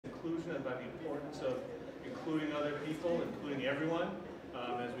conversation about the importance of including other people, including everyone,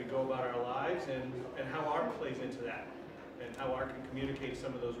 as we go about our lives, and how art plays into that, and how art can communicate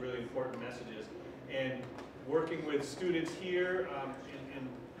some of those really important messages. And working with students here,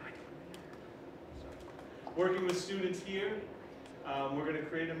 we're going to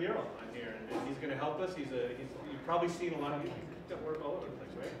create a mural on here, and he's going to help us. You've probably seen a lot of, he's got work all over the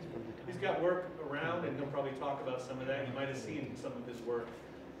place, right? He's got work around, and he'll probably talk about some of that. You might have seen some of his work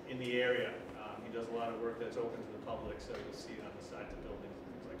in the area. He does a lot of work that's open to the public, so you'll see it on the sides of buildings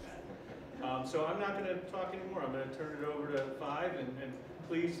and things like that. So I'm not going to talk anymore. I'm going to turn it over to Five, and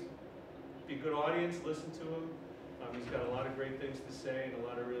please be a good audience, listen to him. He's got a lot of great things to say and a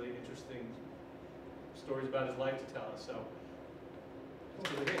lot of really interesting stories about his life to tell us. So, How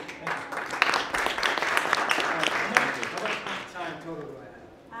much time total do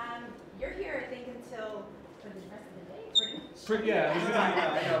I have? You're here, I think, until for the rest of the day, pretty much. Yeah,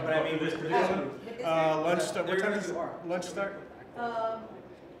 I know, but I mean, this lunch start. What time does lunch start?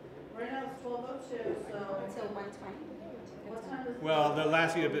 Right now it's 12:02, so until 1:20. What time is? Well, the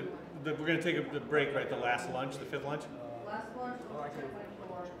last we're going to take a break, right? The last lunch, the fifth lunch. Last lunch was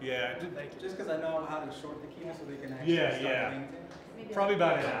 10:24. Yeah. Just because I know how to short the key so they can actually start painting. Probably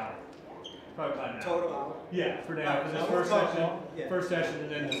about an hour. Probably about an hour. Total hour? Yeah, for now. Right, So first session,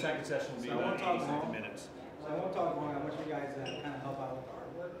 and then the second session will be about 80 minutes. So I won't talk long. I want you guys to kind of help out with the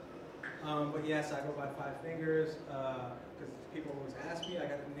artwork. But yes, I go by Five Fingers because people always ask me. I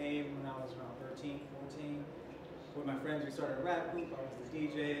got the name when I was around 13, 14. With my friends, we started a rap group. I was the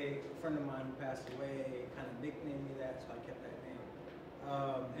DJ. A friend of mine who passed away kind of nicknamed me that, so I kept that name.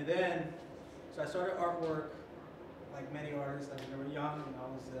 And then, so I started artwork like many artists. Like when they were young, and I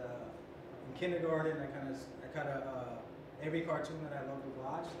was in kindergarten. I kind of every cartoon that I loved to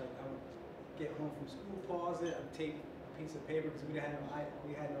watch. Like I would get home from school, pause it, I'd tape a piece of paper because we had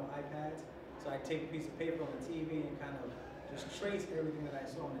no iPads. So I'd tape a piece of paper on the TV and kind of just trace everything that I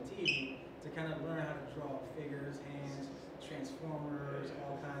saw on the TV to kind of learn how to draw figures, hands, transformers,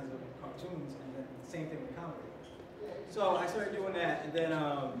 all kinds of cartoons, and then the same thing with comedy. So I started doing that, and then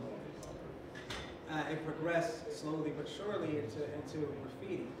it progressed slowly but surely into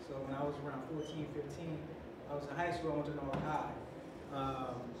graffiti. So when I was around 14, 15, I was in high school, I went to North High.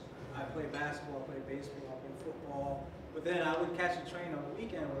 I played basketball, I played baseball, I played football. But then I would catch a train on the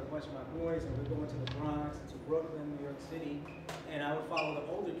weekend with a bunch of my boys, and we'd go into the Bronx, to Brooklyn, New York City, and I would follow the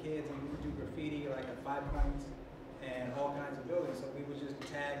older kids, and we would do graffiti like at 5 Points and all kinds of buildings. So we would just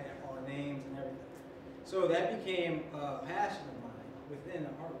tag our names and everything. So that became a passion of mine within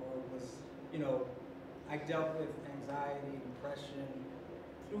the art world. Was, you know, I dealt with anxiety, depression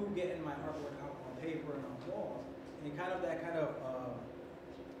through getting my artwork out on paper and on walls, and that kind of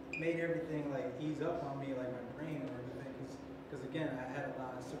made everything like ease up on me, like my brain and everything, because again, I had a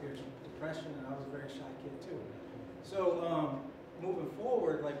lot of severe depression and I was a very shy kid too. So moving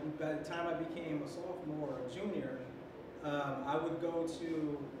forward, like by the time I became a sophomore or a junior, I would go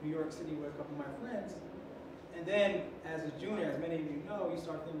to New York City with a couple of my friends, and then as a junior, as many of you know, you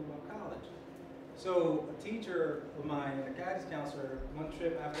start thinking about college. So a teacher of mine, a guidance counselor, one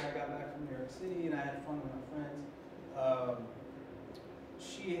trip after I got back from New York City and I had fun with my friends,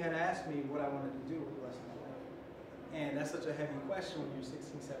 she had asked me what I wanted to do with the rest of my life. And that's such a heavy question when you're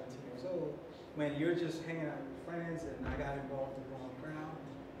 16, 17 years old, when you're just hanging out with friends, and I got involved in the wrong crowd.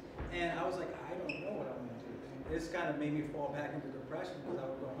 And I was like, I don't know what I want to do. And this kind of made me fall back into depression because I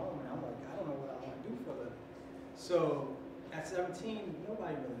would go home and I'm like, I don't know what I want to do for a living. So at 17,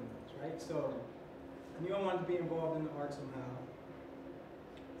 nobody really knows, right? So I knew I wanted to be involved in the arts somehow.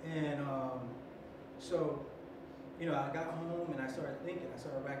 And so, you know, I got home and I started thinking, I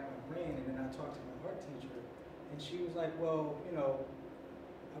started racking my brain, and then I talked to my art teacher, and she was like, well, you know,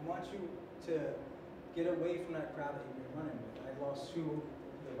 I want you to get away from that crowd that you've been running with. I lost two,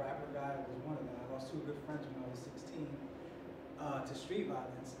 the rapper guy was one of them. I lost 2 good friends when I was 16 to street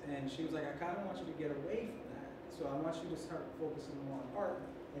violence, and she was like, I kind of want you to get away from that. So I want you to start focusing more on art,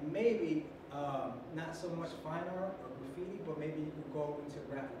 and maybe not so much fine art or graffiti, but maybe you could go into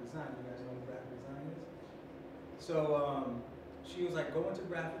graphic design. You guys know what graphic design is? So she was like, go into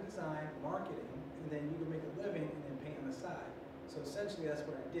graphic design, marketing, and then you can make a living and then paint on the side. So essentially that's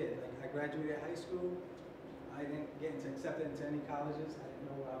what I did. Like I graduated high school, I didn't get accepted into any colleges. I didn't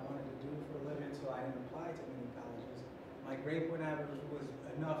know what I wanted to do for a living, so I didn't apply to many colleges. My grade point average was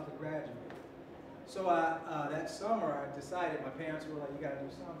enough to graduate. So that summer I decided, my parents were like, you gotta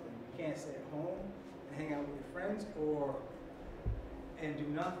do something. You can't stay at home and hang out with your friends and do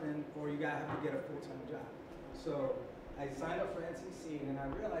nothing, or you gotta have to get a full-time job. So I signed up for NCC, and then I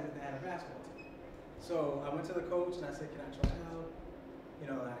realized that they had a basketball team. So I went to the coach and I said, can I try out? You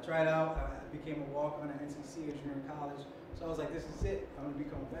know, I tried out, I became a walk-on at NCC at junior college. So I was like, this is it, I'm gonna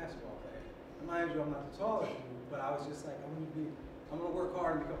become a basketball player. And mind you, I'm not the tallest dude, but I was just like, I'm gonna work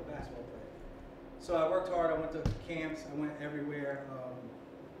hard and become a basketball player. So I worked hard, I went to camps, I went everywhere,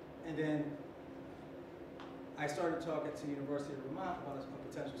 and then I started talking to the University of Vermont about a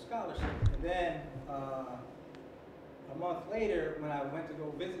potential scholarship. And then a month later, when I went to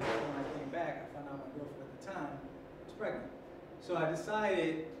go visit her, when I came back, I found out my girlfriend at the time was pregnant. So I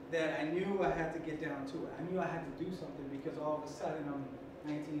decided that I knew I had to get down to it. I knew I had to do something because all of a sudden I'm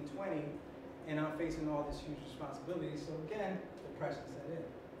 19, 20, and I'm facing all this huge responsibility. So again, depression set in.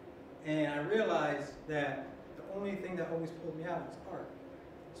 And I realized that the only thing that always pulled me out was art.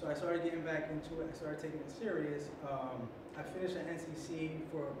 So I started getting back into it. I started taking it serious. I finished an NCC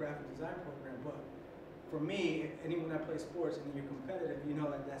for a graphic design program, but for me, anyone that plays sports and you're competitive, you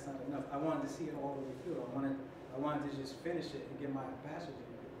know that that's not enough. I wanted to see it all the way through. I wanted to just finish it and get my bachelor's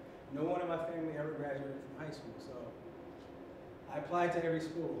degree. No one in my family ever graduated from high school, so I applied to every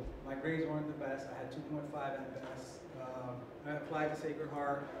school. My grades weren't the best. I had 2.5 at best. I applied to Sacred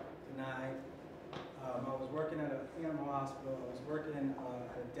Heart, denied. I was working at an animal hospital. I was working at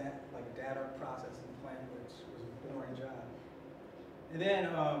a data processing plant, which was a boring job. And then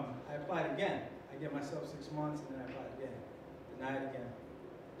I applied again. I gave myself 6 months, and then I applied again, denied again.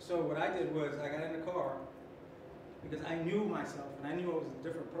 So what I did was I got in the car because I knew myself, and I knew I was a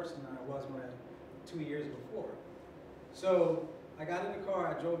different person than I was 2 years before. So I got in the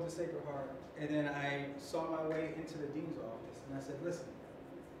car, I drove to Sacred Heart, and then I saw my way into the dean's office, and I said, listen,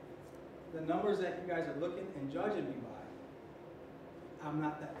 the numbers that you guys are looking and judging me by, I'm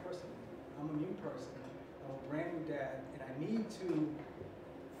not that person. I'm a new person. I'm a brand new dad, and I need to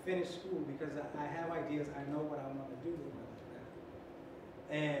finish school because I have ideas. I know what I want to do with my life now.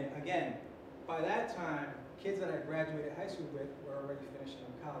 And again, by that time, kids that I graduated high school with were already finishing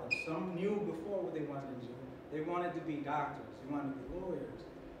in college. Some knew before what they wanted to do. They wanted to be doctors. They wanted to be lawyers.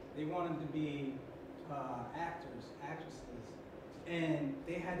 They wanted to be actors, actresses. And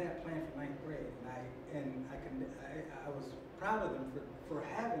they had that plan for 9th grade. And I was proud of them for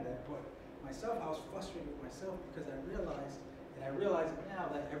having that. But myself, I was frustrated with myself because I realized it now,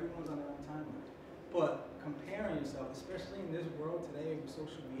 that everyone's on their own timeline. But comparing yourself, especially in this world today with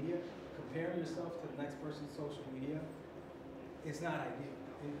social media, comparing yourself to the next person's social media, it's not ideal.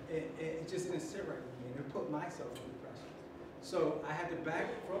 It just didn't sit right with me, and it put myself in depression. So I had to back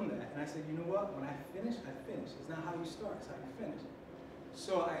from that, and I said, you know what? When I finish, I finish. It's not how you start, it's how you finish.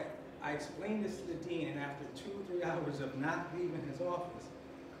 So I explained this to the dean, and after 2 or 3 hours of not leaving his office,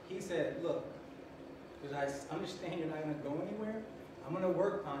 he said, look, because I understand you're not going to go anywhere, I'm going to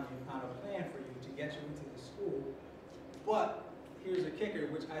work on a plan for you to get you into the school. But here's a kicker,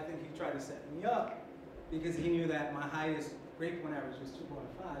 which I think he tried to set me up because he knew that my highest grade point average was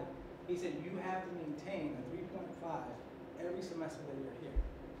 2.5. He said, you have to maintain a 3.5 every semester that you're here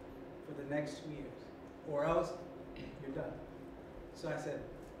for the next 2 years, or else you're done. So I said,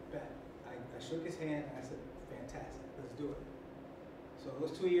 bet. I shook his hand and I said, fantastic, let's do it. So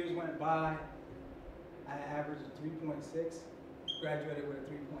those 2 years went by. I averaged a 3.6, graduated with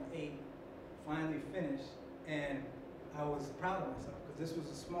a 3.8, finally finished, and I was proud of myself because this was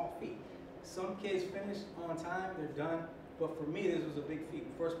a small feat. Some kids finish on time, they're done, but for me this was a big feat.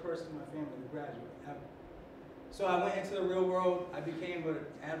 First person in my family to graduate ever. So I went into the real world. I became an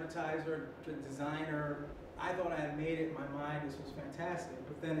advertiser, a designer. I thought I had made it in my mind. This was fantastic.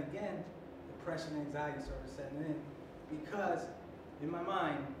 But then again, depression and anxiety started setting in because in my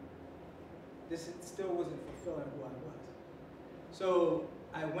mind, this still wasn't fulfilling who I was. So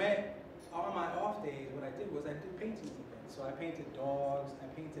I went, on my off days, what I did was I did paintings again. So I painted dogs, I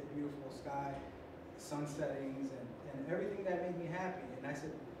painted beautiful sky, sun settings, and everything that made me happy. And I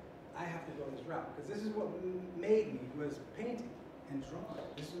said, I have to go this route, because this is what made me, was painting and drawing.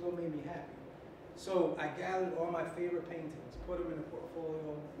 This is what made me happy. So I gathered all my favorite paintings, put them in a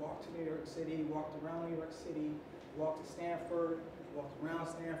portfolio, walked to New York City, walked around New York City, walked to Stanford, walked around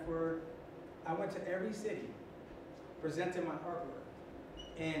Stanford. I went to every city, presented my artwork.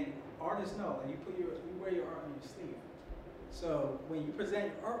 And artists know, and you wear your art on your sleeve. So when you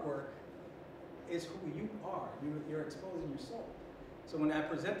present your artwork, it's who you are. You're exposing your soul. So when I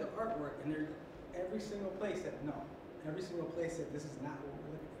present the artwork, and every single place said no. Every single place said, this is not what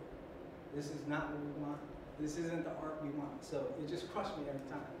we're looking for. This is not what we want. This isn't the art we want. So it just crushed me every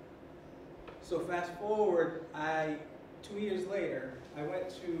time. So fast forward, 2 years later, I went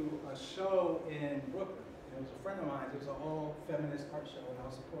to a show in Brooklyn. It was a friend of mine. It was an all-feminist art show, and I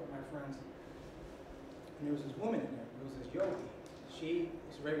was supporting my friends. And there was this woman in there. There was this yogi. She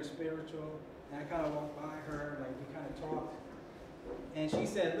was very spiritual, and I kind of walked by her, like we kind of talked. And she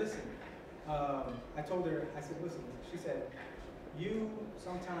said, listen, I told her, I said, listen, she said, you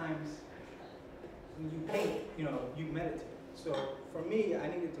sometimes, when you paint, you know, you meditate. So for me, I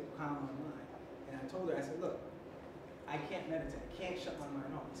needed to calm my mind. And I told her, I said, look, I can't meditate. I can't shut my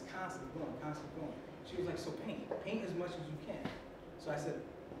mind off. It's constantly going, constantly going. She was like, so paint. Paint as much as you can. So I said,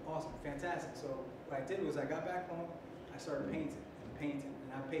 awesome, fantastic. So what I did was I got back home, I started painting and painting.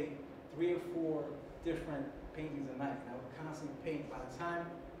 And I painted 3 or 4 different paintings a night. And I would constantly paint. By the time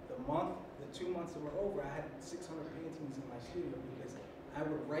the 2 months that were over, I had 600 paintings in my studio because I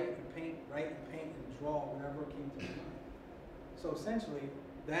would write and paint, and draw whatever came to my mind. So essentially,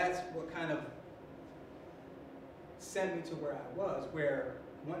 that's what kind of sent me to where I was, where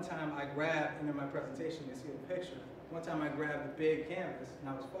one time I grabbed, and in my presentation you see the picture, one time I grabbed a big canvas and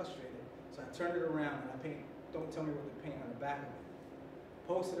I was frustrated. So I turned it around and I paint, don't tell me what to paint on the back of it.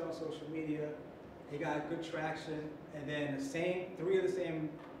 Posted on social media, it got good traction, and then 3 of the same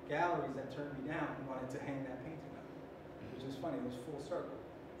galleries that turned me down wanted to hang that painting up, which is funny, it was full circle.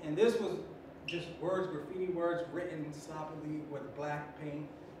 And this was just words, graffiti words written sloppily with black paint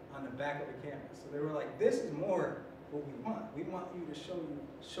on the back of the canvas. So they were like, this is more what we want. We want you to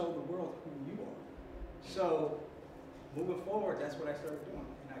show the world who you are. So moving forward, that's what I started doing.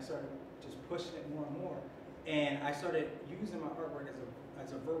 And I started just pushing it more and more. And I started using my artwork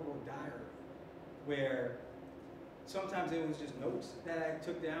as a verbal diary, where sometimes it was just notes that I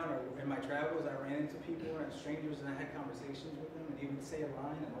took down, or in my travels, I ran into people and strangers and I had conversations with them, and he would say a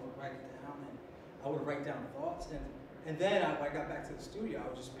line and I would write it down, and I would write down thoughts. And then when I got back to the studio, I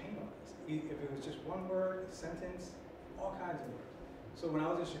would just paint on this. If it was just one word, a sentence, all kinds of words. So when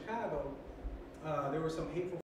I was in Chicago, there were some hateful